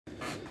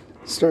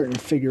Starting to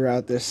figure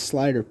out this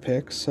slider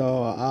pick,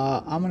 so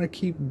I'm gonna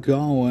keep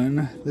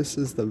going. This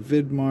is the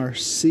Vidmar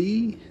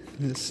SEA.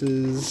 This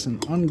is an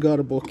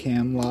unguttable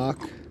cam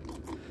lock,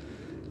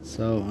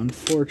 so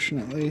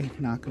unfortunately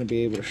not gonna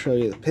be able to show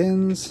you the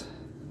pins,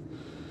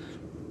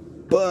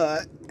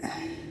 but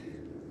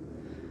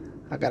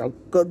I got a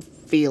good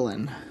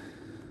feeling.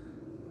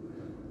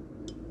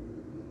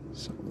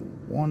 So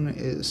one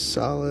is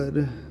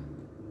solid,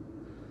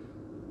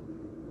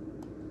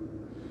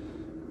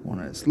 one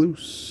is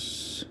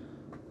loose.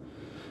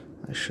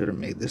 I should have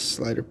made this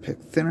slider pick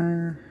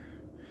thinner.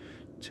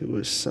 Two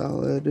is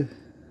solid.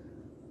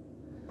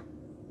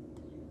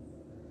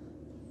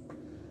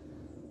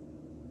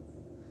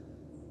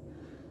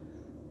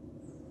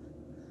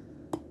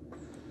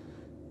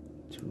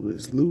 Two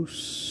is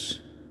loose.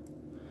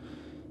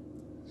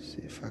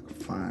 See if I can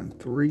find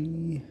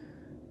three.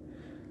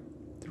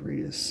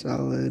 Three is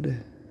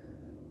solid.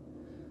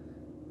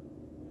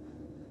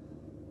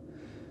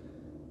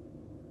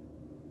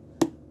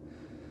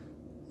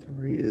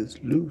 Three is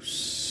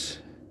loose.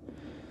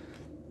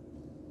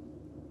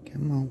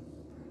 Come on.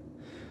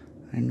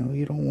 I know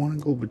you don't want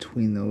to go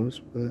between those,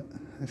 but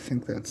I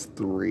think that's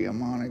three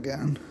I'm on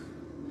again.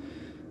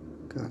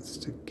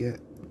 Gots to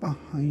get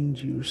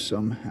behind you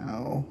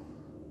somehow.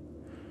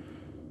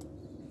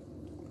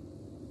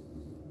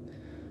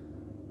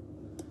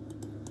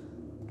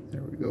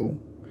 There we go.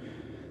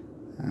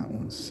 That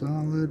one's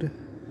solid.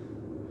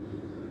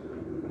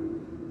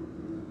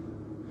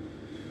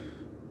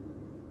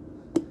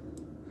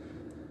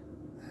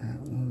 That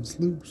one's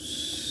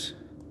loose.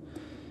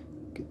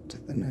 Get to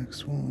the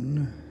next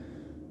one.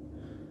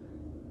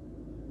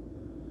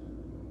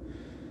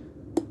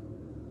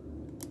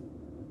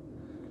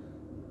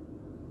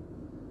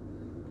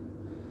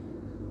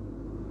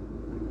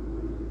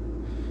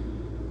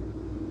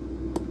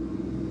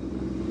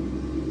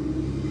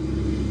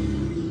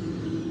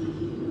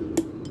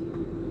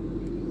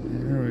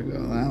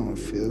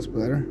 Feels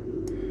better,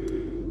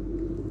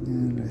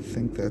 and I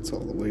think that's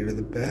all the way to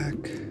the back.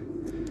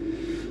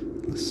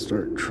 Let's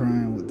start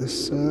trying with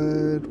this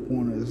side.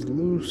 One is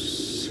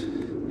loose,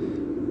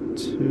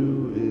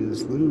 two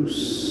is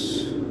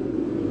loose,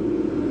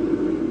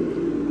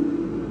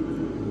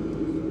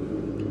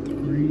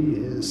 three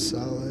is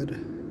solid,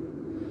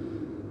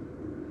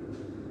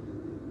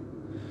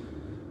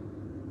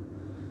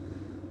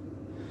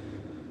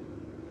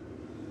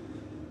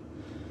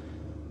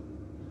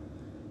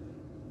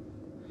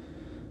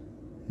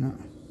 no.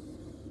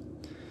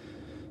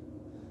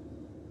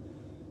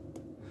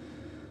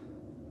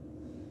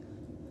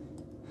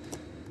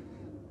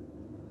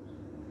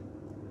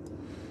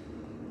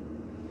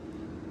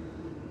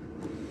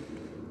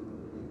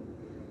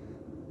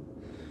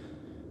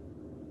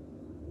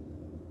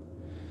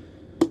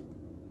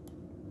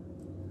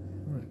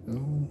 There we go.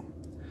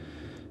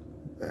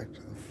 Back to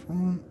the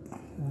front.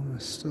 One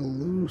is still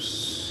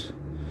loose.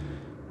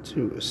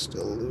 Two is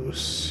still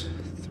loose.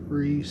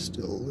 Three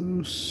still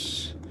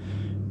loose.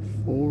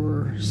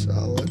 Four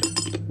solid.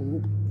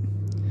 Ooh.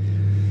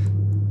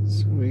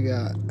 So we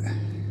got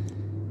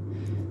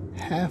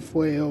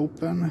halfway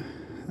open,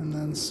 and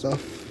then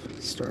stuff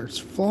starts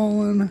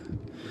falling.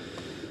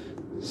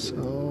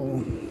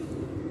 So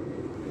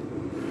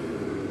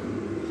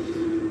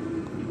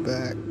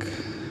back.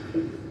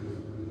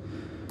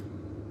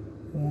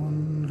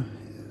 One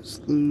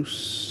is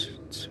loose.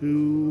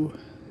 Two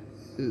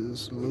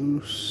is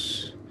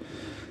loose.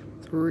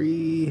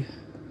 Three.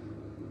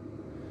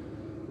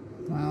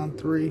 Round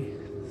three.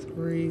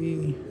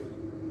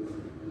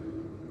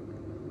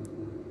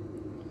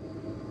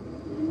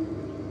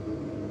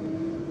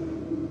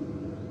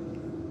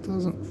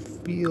 Doesn't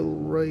feel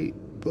right,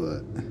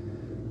 but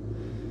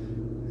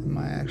am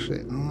I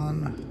actually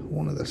on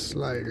one of the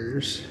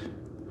sliders?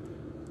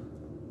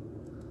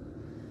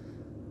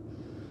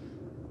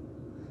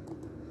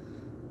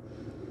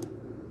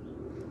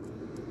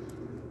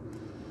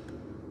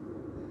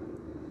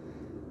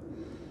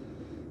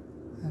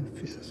 That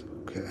feels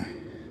okay.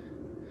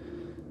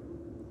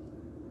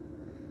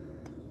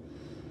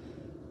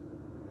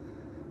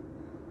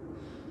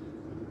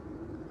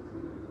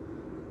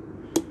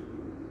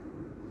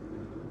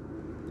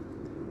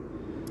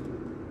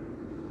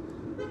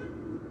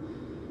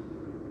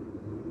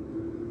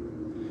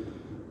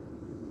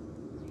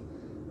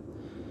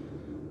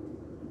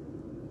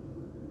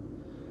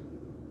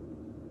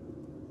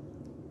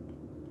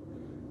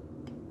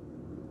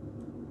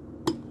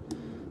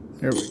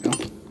 There we go.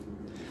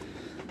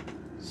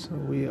 So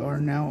we are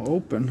now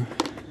open.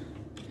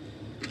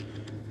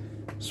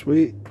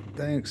 Sweet.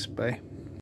 Thanks. Bye.